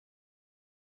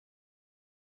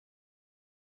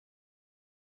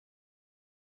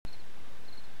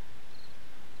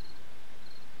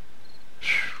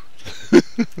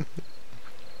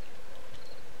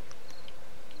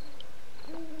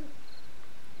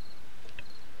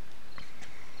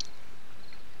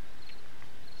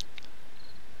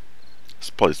This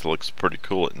place looks pretty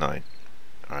cool at night.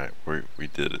 Alright, we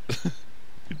did it.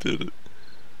 We did it.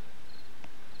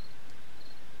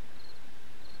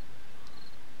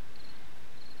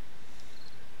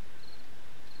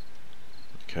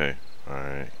 Okay,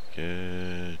 alright,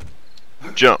 good.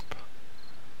 Jump!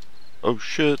 Oh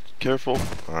shit, careful.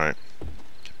 Alright,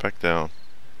 get back down.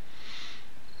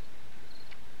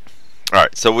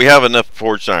 Alright, so we have enough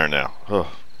forged iron now.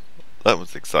 Oh, that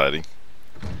was exciting.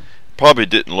 Probably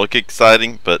didn't look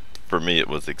exciting, but for me it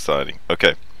was exciting.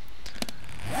 Okay.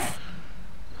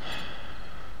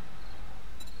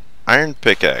 Iron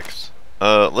pickaxe.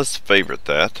 Let's favorite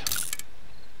that.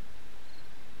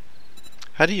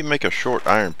 How do you make a short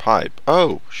iron pipe?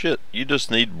 Oh, shit. You just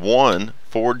need one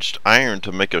forged iron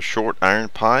to make a short iron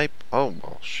pipe? Oh,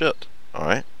 well, shit.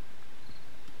 Alright.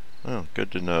 Oh,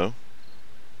 good to know.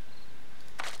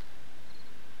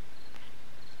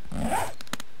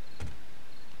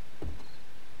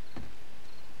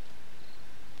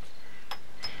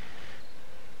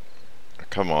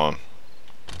 Come on.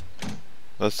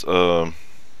 Let's, okay,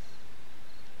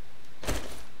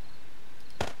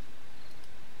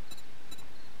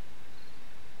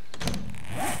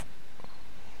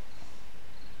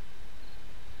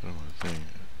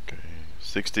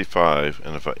 65,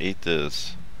 and if I eat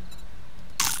this,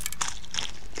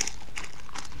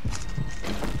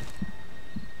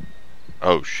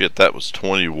 oh shit, that was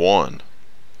 21.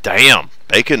 Damn,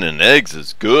 bacon and eggs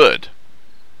is good.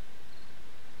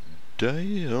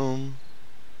 Damn.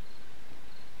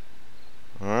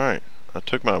 Alright, I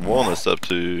took my wellness up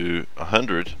to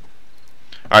 100.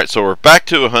 Alright, so we're back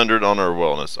to 100 on our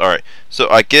wellness. Alright, so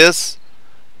I guess,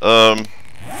 alright,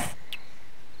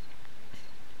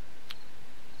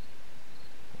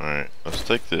 let's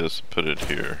take this and put it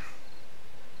here.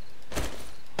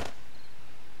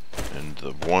 And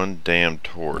the one damn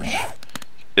torch.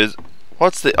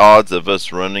 What's the odds of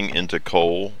us running into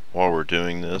coal while we're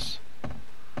doing this?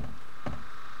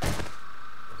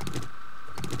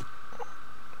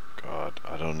 God,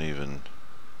 I don't even...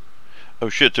 Oh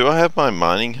shit, do I have my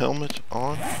mining helmet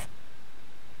on?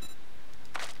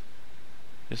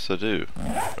 Yes I do.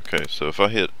 Okay, so if I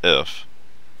hit F...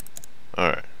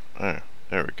 Alright, there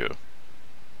we go.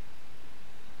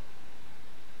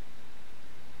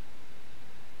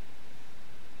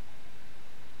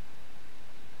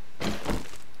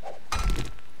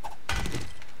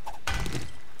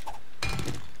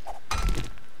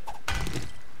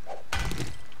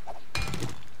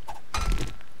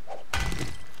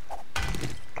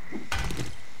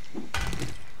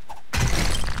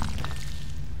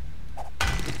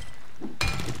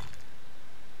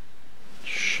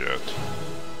 Shit.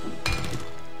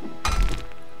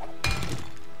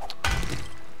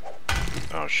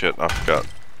 Oh shit, I forgot.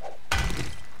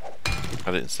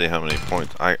 I didn't see how many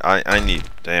points. I need...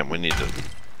 Damn, we need to...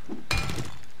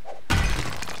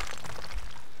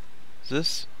 Is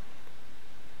this...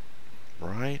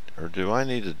 right? Or do I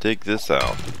need to dig this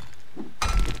out?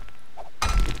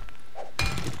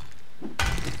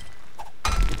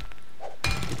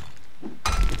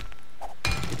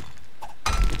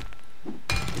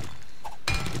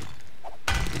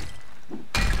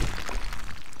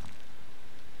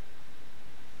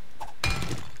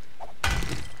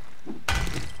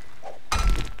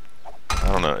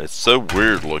 I don't know, it's so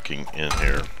weird looking in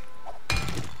here.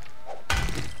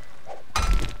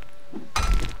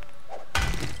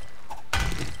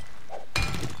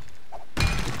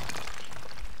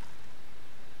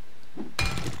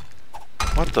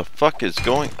 What the fuck is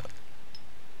going...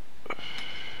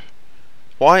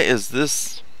 Why is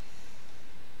this...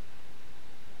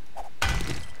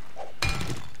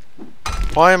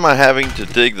 Why am I having to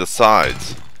dig the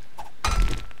sides?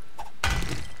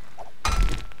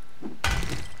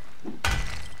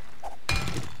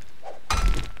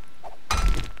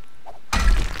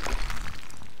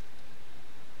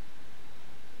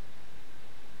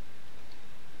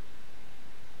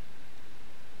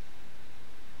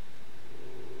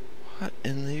 What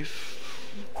in the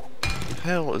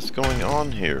hell is going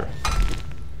on here?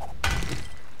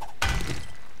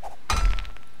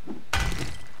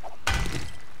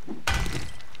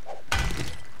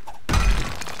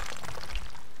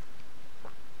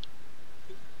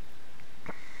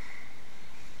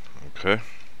 Okay.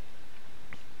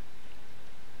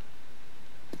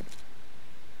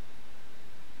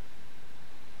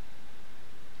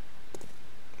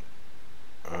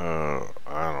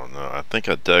 I don't know. I think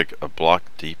I dug a block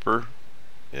deeper.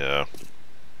 Yeah.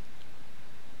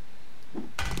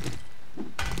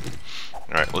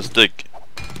 Alright, let's dig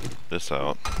this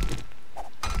out.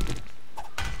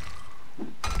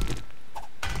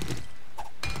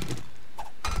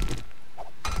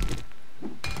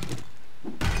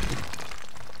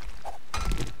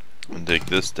 And dig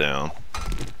this down.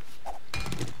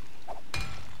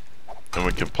 And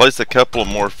we can place a couple of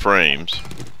more frames.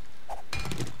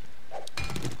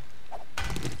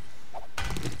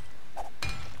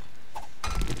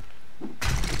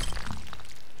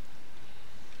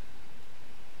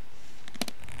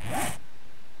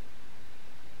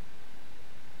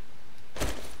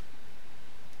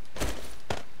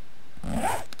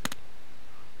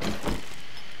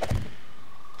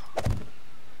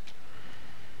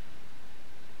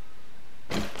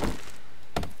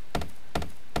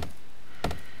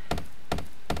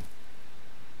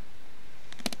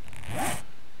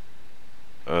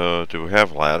 Do we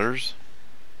have ladders?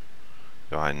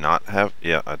 Do I not have?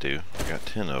 Yeah, I do. I got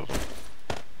 10 of them.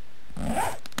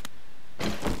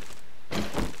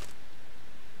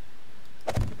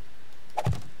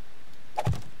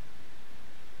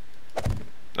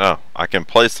 Oh, I can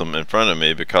place them in front of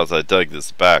me because I dug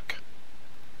this back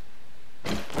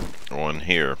one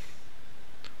here.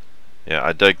 Yeah,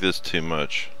 I dug this too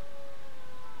much.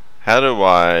 How do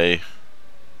I...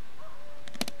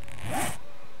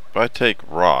 If I take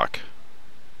rock,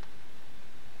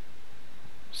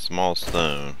 small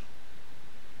stone,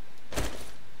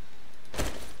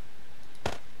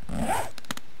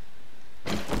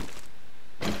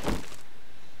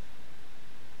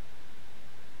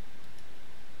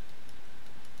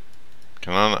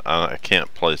 I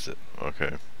can't place it.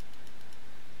 Okay.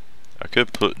 I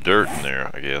could put dirt in there,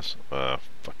 I guess.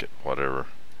 Fuck it, whatever.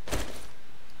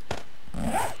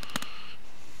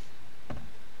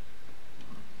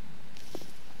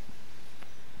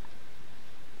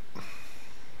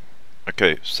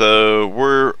 Okay, so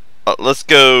we're let's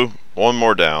go one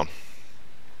more down.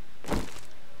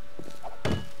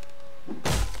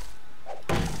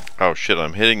 Oh shit,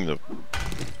 I'm hitting the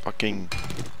fucking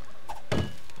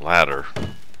ladder.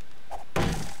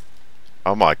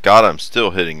 Oh my god, I'm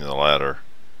still hitting the ladder.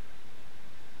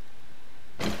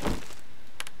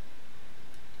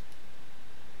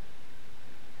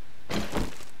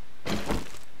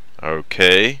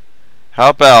 Okay. How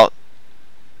about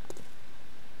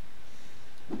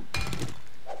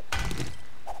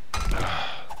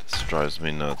this drives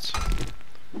me nuts.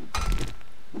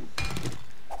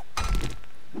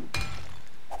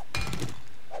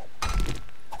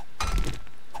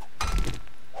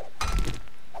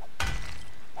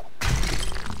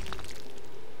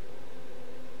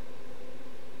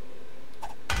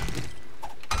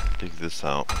 Dig this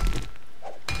out.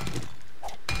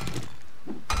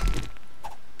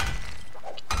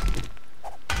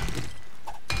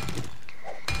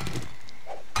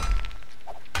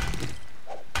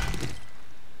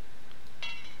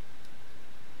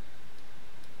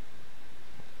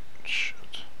 Shit.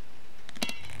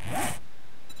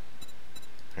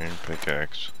 Iron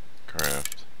pickaxe.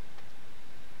 Craft.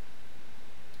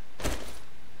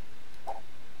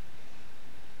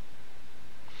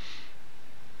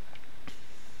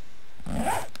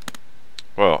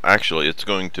 Well, actually, it's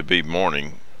going to be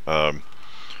morning.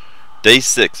 Day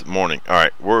 6, morning. All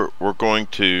right, we're going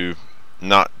to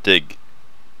not dig.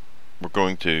 We're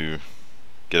going to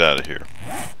get out of here.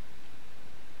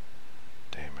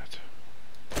 Damn it.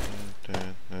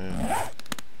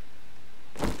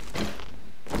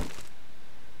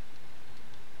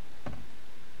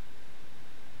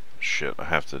 Shit, I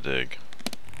have to dig.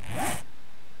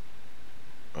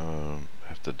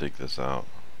 Have to dig this out.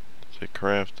 Does it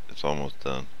craft? It's almost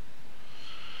done.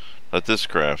 Let this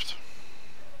craft.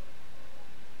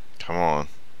 Come on.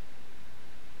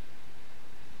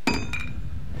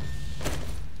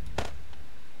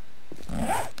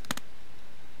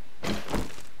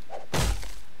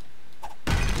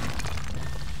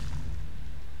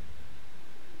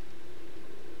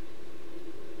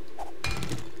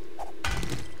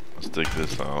 Let's dig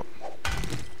this out.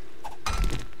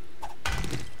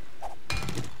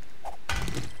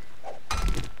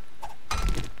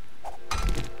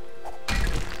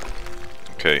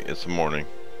 Okay, it's morning.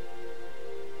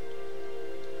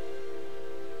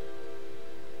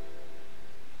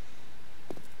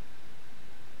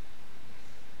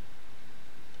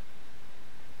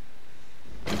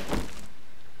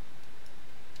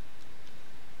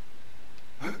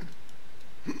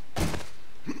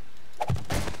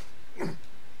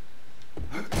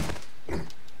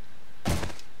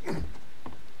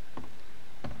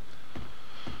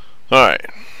 All right.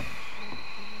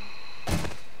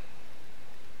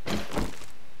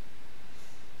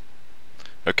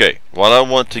 Okay, what I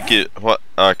want to get, what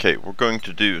Okay, we're going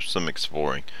to do some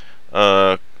exploring.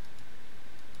 My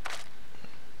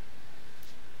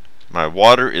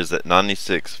water is at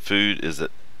 96. Food is at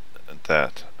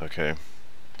that. Okay.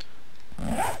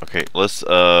 Okay, let's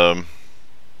damn,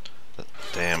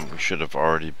 we should have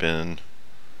already been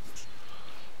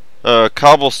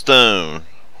cobblestone.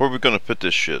 Where are we gonna put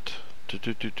this shit?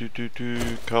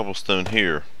 Cobblestone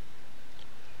here.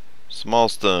 Small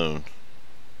stone.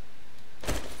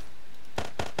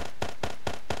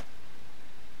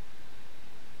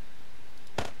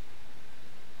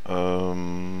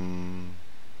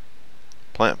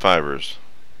 Plant fibers.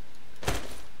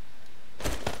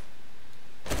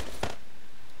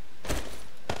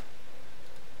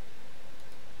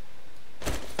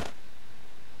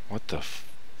 What the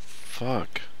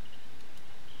fuck?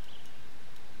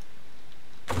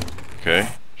 Okay,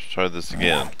 let's try this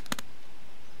again.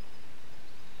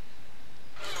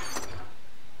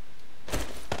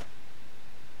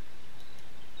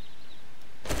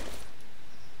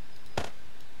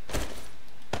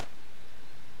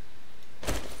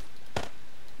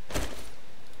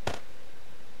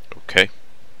 Okay.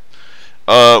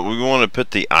 We want to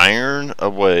put the iron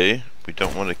away. We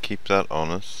don't want to keep that on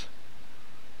us.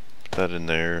 Put that in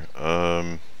there.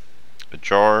 A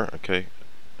jar. Okay.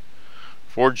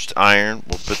 Forged iron.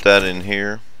 We'll put that in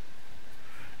here.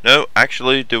 No,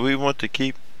 actually, do we want to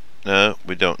keep? No,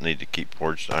 we don't need to keep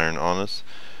forged iron on us.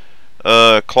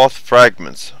 Cloth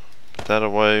fragments. Put that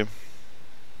away.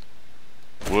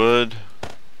 Wood.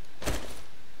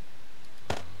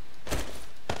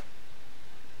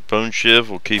 Bone shiv,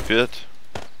 we'll keep it.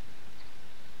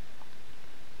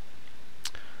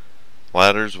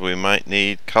 Ladders we might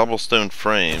need. Cobblestone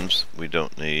frames we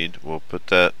don't need. We'll put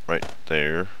that right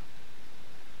there.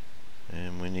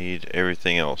 And we need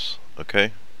everything else.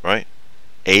 Okay, right?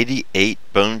 88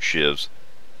 bone shivs.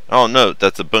 Oh no,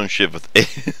 that's a bone shiv with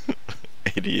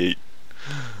 88.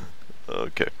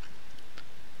 Okay.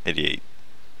 88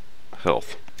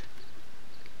 health.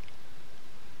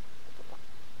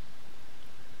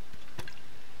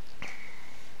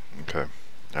 Okay.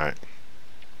 Alright.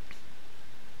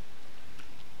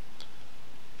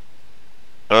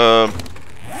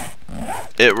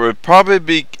 It would probably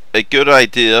be a good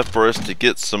idea for us to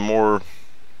get some more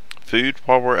food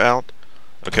while we're out.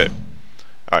 Okay.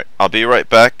 Alright, I'll be right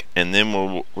back, and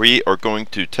then we are going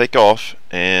to take off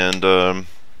and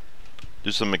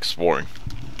do some exploring.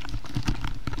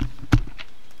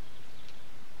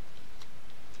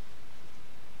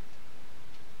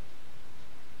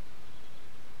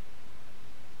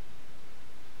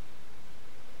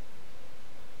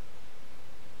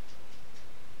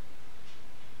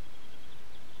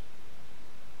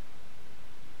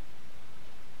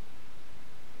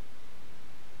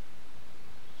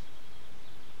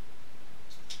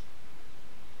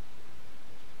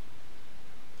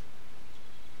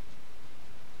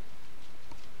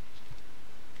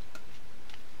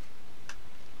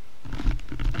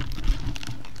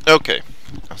 Okay,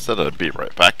 I said I'd be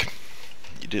right back.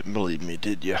 You didn't believe me,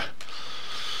 did ya?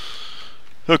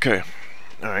 Okay,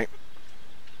 alright.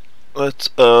 Let's,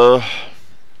 alright,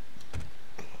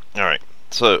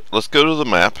 so let's go to the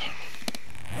map.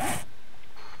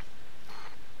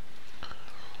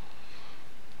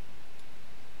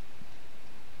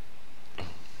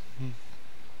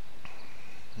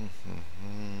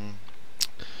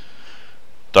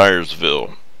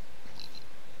 Dyersville.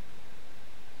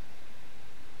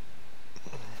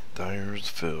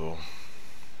 Dyersville.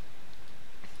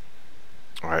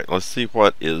 Alright, let's see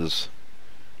what is.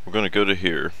 We're going to go to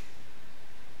here.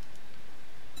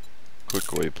 Quick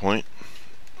waypoint.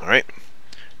 Alright.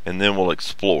 And then we'll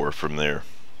explore from there.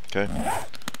 Okay?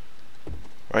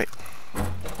 Right.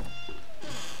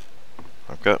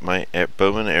 I've got my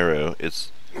bow and arrow.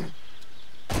 It's.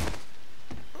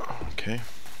 Okay.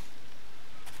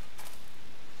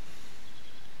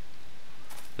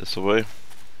 This way.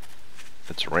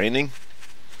 It's raining.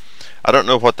 I don't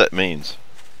know what that means.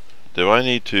 Do I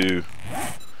need to?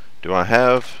 Do I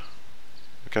have?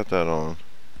 I got that on.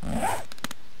 I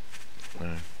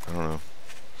don't know.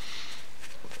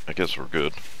 I guess we're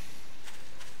good.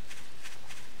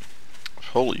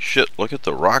 Holy shit! Look at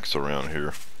the rocks around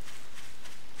here.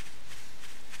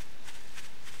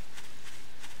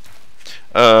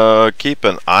 Keep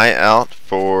an eye out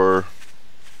for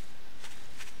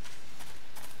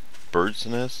bird's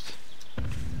nest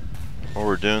while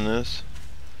we're doing this.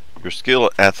 Your skill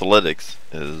at athletics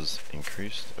is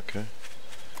increased. Okay.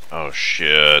 Oh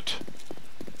shit.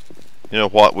 You know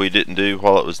what we didn't do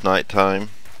while it was nighttime?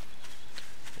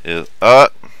 Is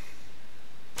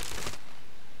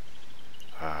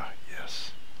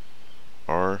yes.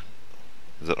 R.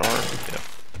 Is it R? Yeah.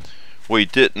 we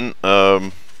didn't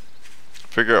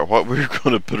figure out what we were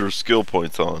going to put our skill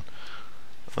points on.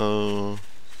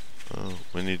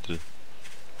 We need to.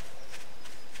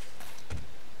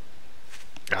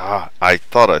 I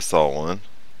thought I saw one.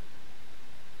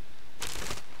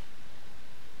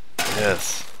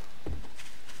 Yes.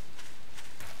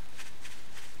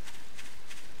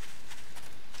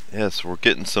 Yes, we're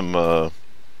getting some, oh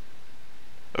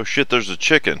shit, there's a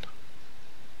chicken.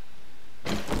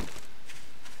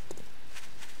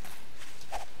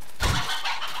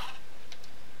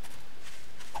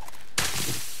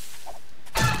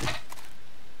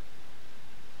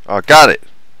 Oh, got it.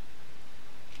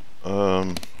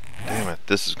 Damn it,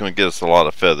 this is going to get us a lot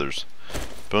of feathers.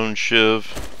 Bone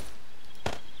shiv.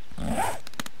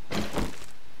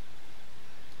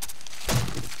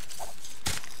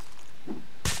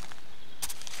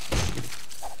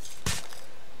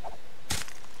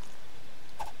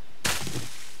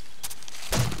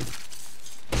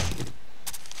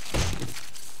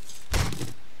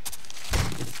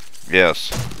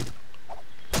 Yes.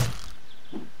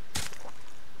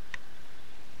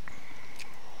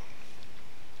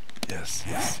 Yes,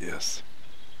 yes, yes.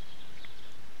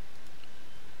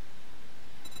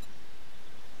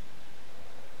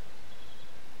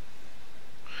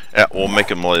 Yeah, we'll make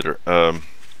them later.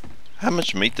 How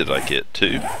much meat did I get?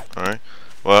 2. Alright.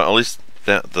 Well, at least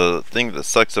that the thing that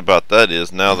sucks about that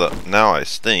is now I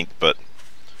stink, but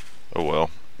oh well.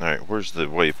 Alright, where's the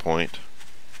waypoint?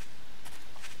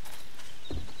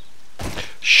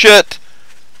 Shit!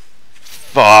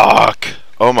 Fuck!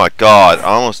 Oh my god, I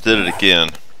almost did it again.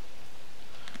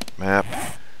 Map.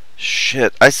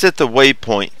 Shit, I set the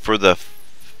waypoint for the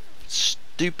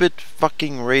stupid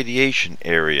fucking radiation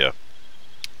area.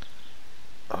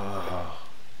 Oh,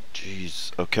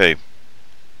 jeez. Okay.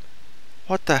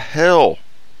 What the hell?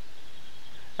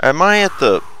 Am I at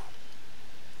the...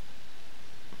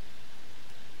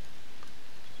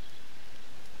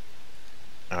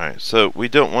 Alright, so we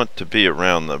don't want to be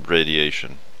around the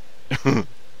radiation.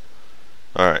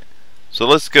 Alright, so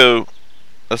let's go.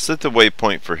 Let's set the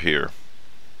waypoint for here.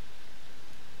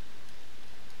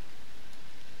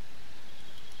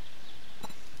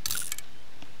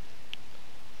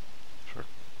 For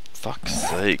fuck's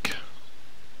sake.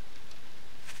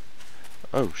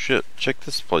 Oh shit, check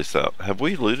this place out. Have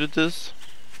we looted this?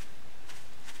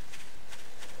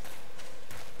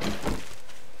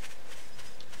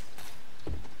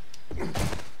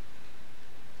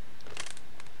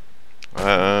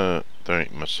 There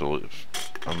ain't much to loot.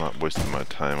 I'm not wasting my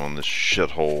time on this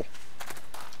shithole.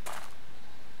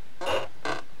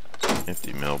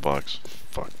 Empty mailbox.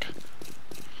 Fuck.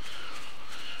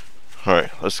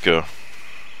 Alright, let's go.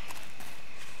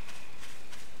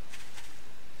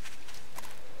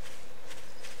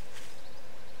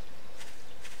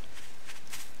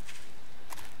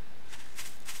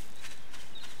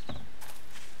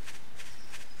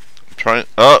 I'm trying.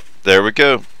 Oh, there we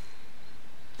go.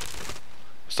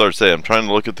 Start saying, I'm trying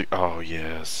to look at the. Oh,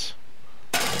 yes.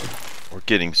 We're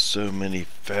getting so many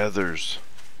feathers.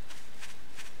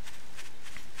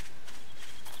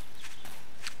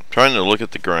 I'm trying to look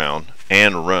at the ground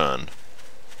and run.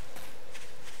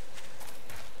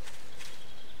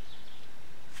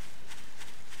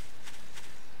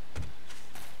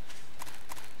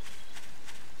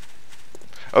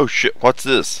 Oh shit, what's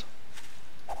this?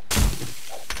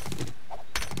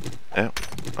 Yeah,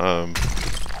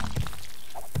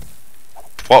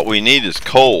 what we need is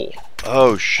coal.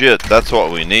 Oh shit, that's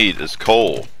what we need is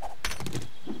coal.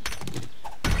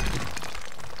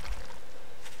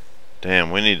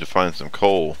 Damn, we need to find some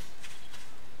coal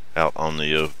out on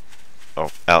the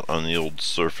old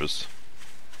surface.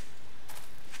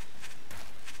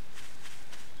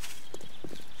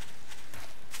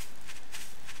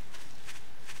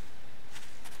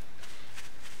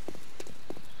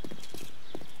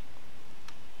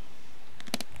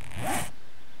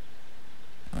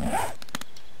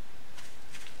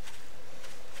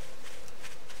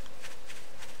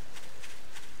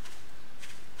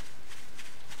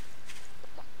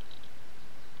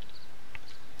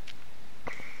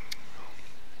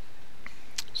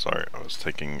 Sorry, I was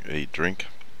taking a drink.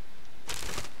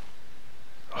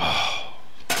 Oh,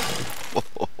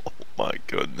 oh my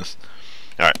goodness.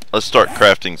 Alright, let's start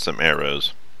crafting some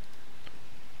arrows.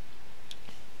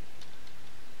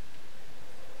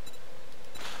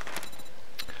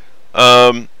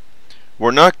 We're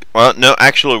not, no,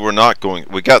 actually we're not going,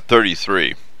 we got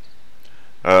 33.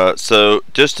 So,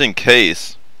 just in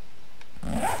case,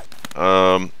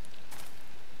 yeah,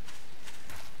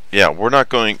 we're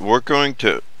going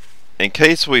to, in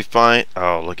case we find,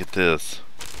 oh, look at this.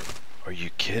 Are you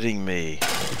kidding me?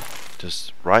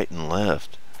 Just right and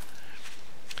left.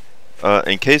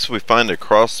 In case we find a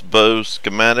crossbow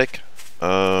schematic.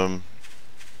 Oh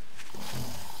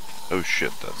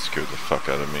shit, that scared the fuck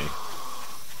out of me.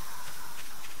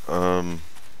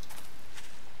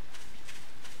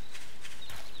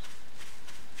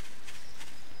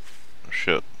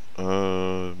 Shit.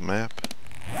 Map.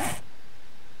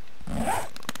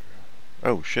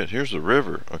 Oh shit, here's the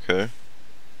river. Okay.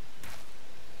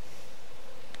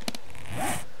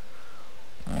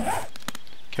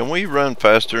 Can we run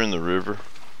faster in the river?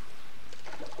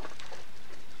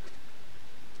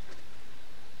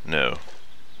 No.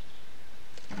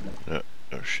 No.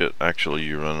 Oh shit, actually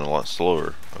you run a lot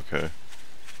slower. Okay.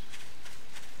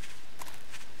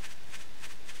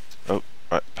 Oh,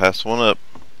 right, pass one up.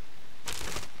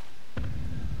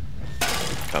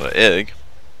 Got an egg.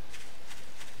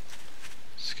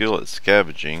 Skill at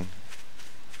scavenging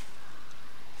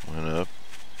went up.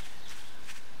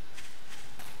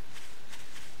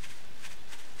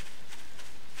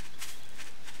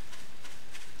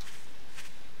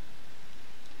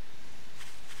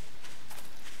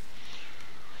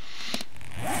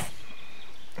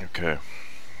 Okay.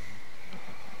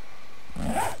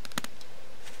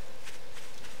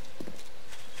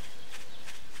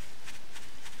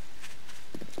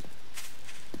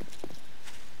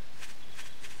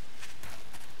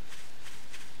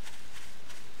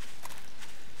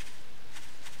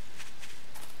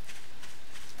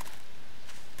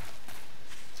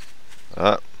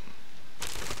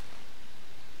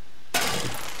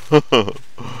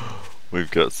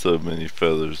 We've got so many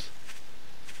feathers.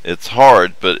 It's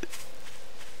hard, but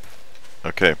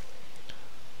okay.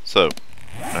 So,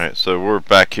 alright, so we're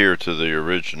back here to the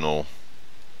original.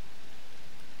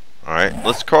 Alright,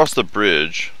 let's cross the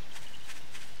bridge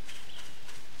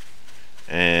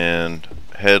and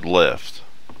head left.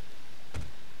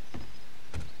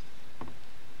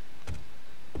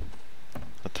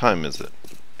 What time is it?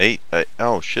 8?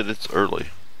 Oh shit, it's early.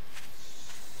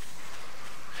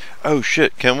 Oh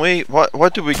shit, can we,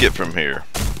 what do we get from here?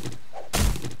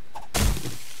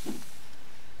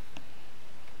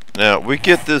 Now, we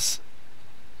get this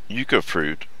yucca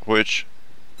fruit, which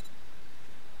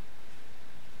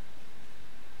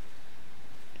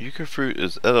yucca fruit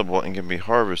is edible and can be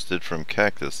harvested from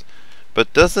cactus.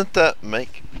 But doesn't that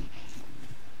make...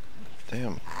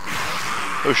 Damn.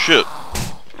 Oh shit.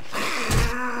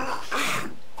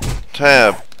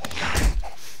 Tab.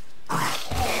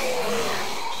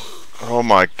 Oh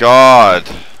my god.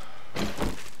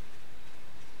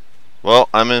 Well,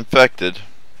 I'm infected.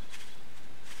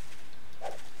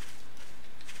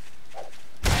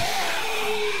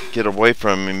 Get away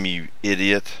from him, you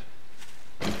idiot.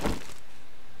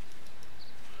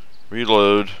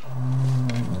 Reload.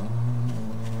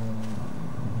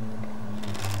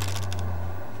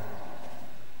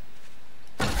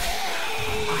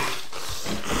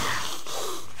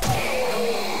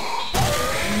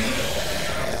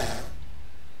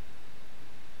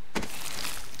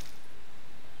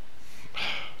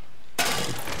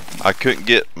 I couldn't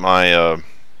get my okay,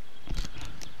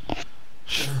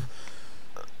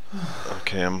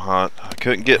 I'm hot. I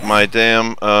couldn't get my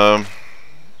damn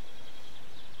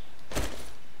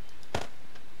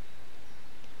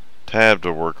tab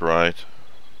to work right.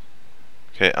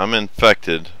 Okay, I'm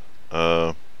infected.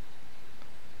 But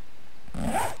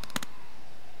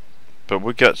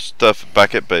we got stuff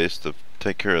back at base to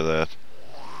take care of that.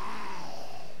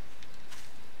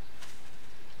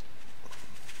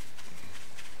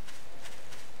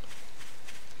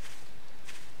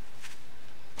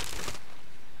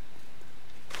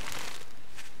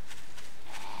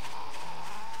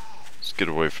 Let's get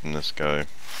away from this guy.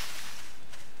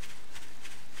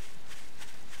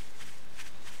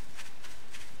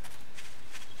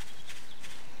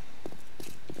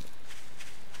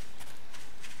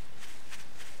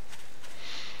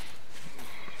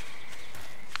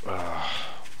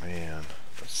 Man,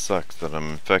 that sucks that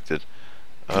I'm infected.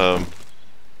 I'm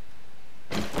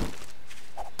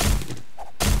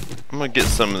gonna get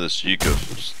some of this yucca.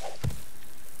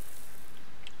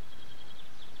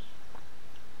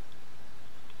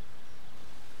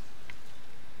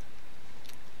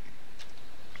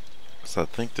 So I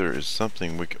think there is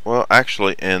something we can, well,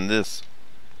 actually, and this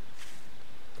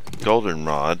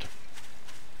goldenrod,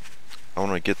 I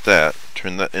want to get that,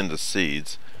 turn that into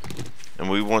seeds, and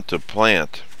we want to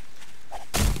plant.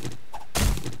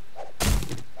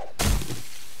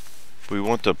 We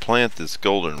want to plant this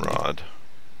goldenrod.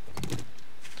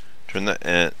 Turn that,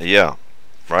 and yeah,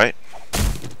 right?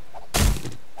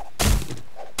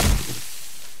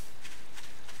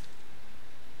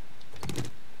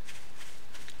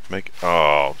 Make,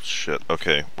 oh shit, okay.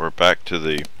 Okay, we're back to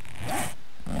the...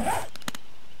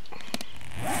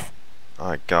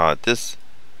 My God, this...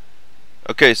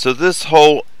 Okay, so this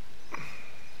whole...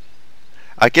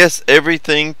 I guess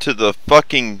everything to the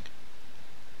fucking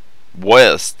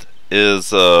west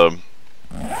is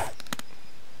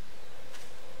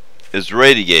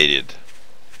radiated.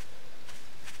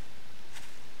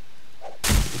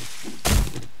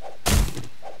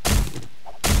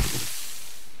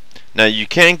 Now you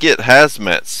can get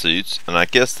hazmat suits, and I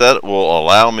guess that will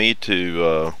allow me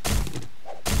to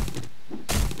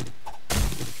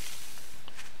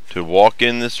walk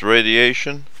in this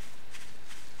radiation.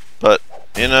 But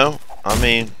you know, I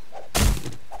mean,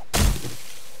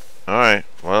 all right,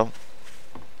 well,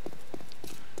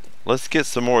 let's get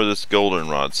some more of this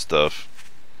goldenrod stuff.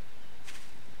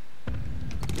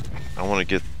 I want to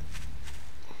get...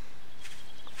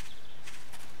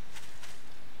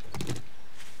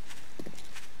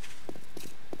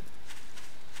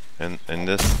 and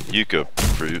this yucca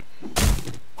fruit,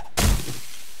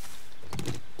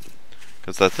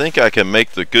 because I think I can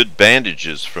make the good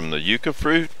bandages from the yucca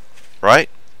fruit, right?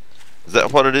 Is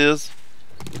that what it is?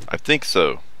 I think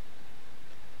so.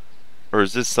 Or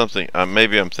is this something...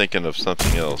 maybe I'm thinking of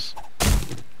something else.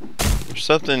 There's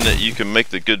something that you can make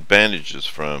the good bandages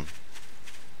from.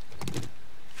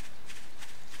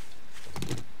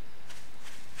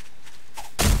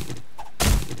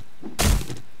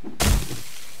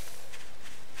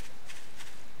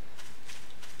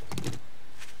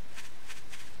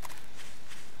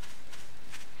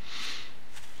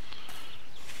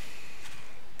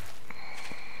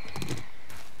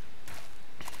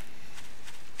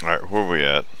 Alright, where are we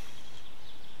at?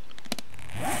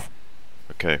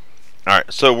 Okay.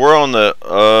 Alright, so we're on the,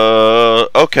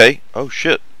 okay. Oh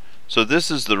shit. So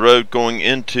this is the road going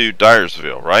into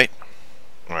Dyersville, right?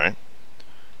 Alright.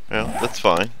 Well, that's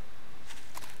fine.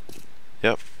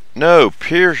 Yep. No,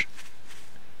 Parishton.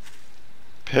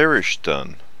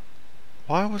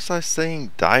 Why was I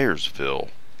saying Dyersville?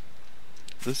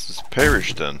 This is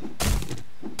Parishton.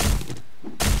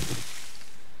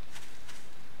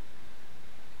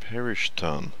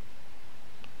 Parishton.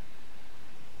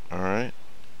 Alright.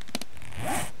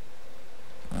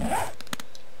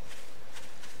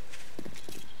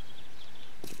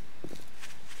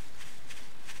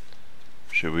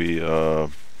 Should we go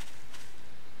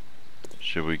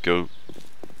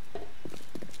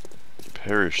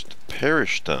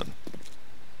Parishton?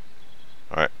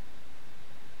 Alright.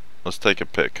 Let's take a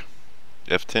pick.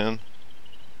 F10.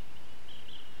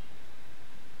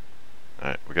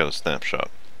 Alright, we got a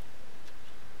snapshot.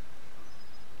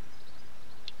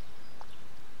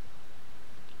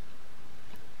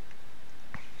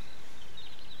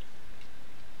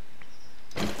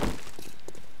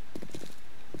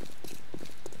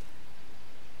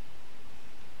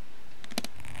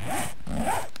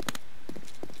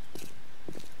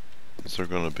 Is there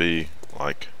gonna be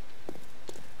like...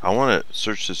 I wanna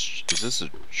search this... Is this a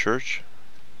church?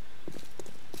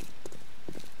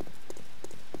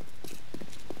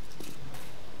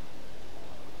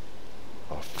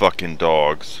 Oh, fucking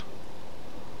dogs.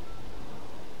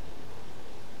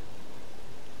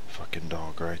 Fucking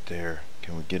dog right there.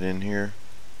 Can we get in here?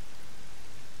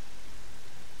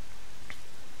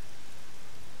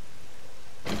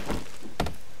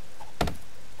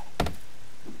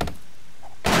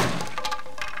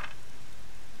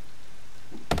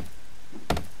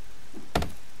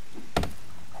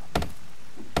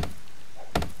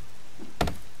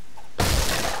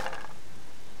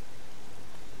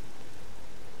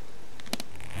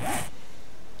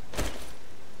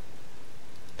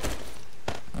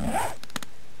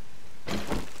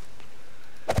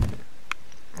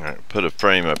 Put a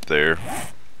frame up there.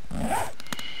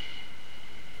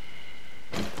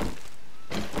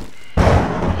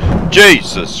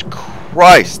 Jesus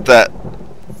Christ, that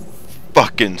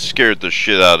fucking scared the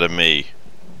shit out of me.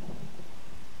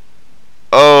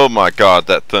 Oh my God,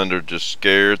 that thunder just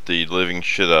scared the living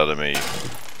shit out of me.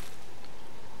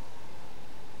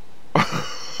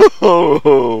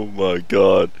 Oh my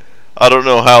God. I don't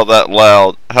know how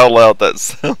loud that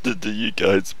sounded to you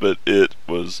guys, but it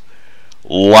was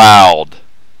loud.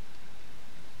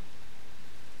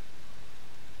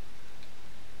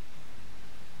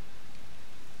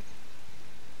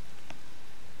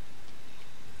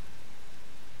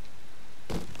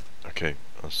 Okay,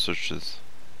 let's search this.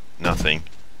 Nothing.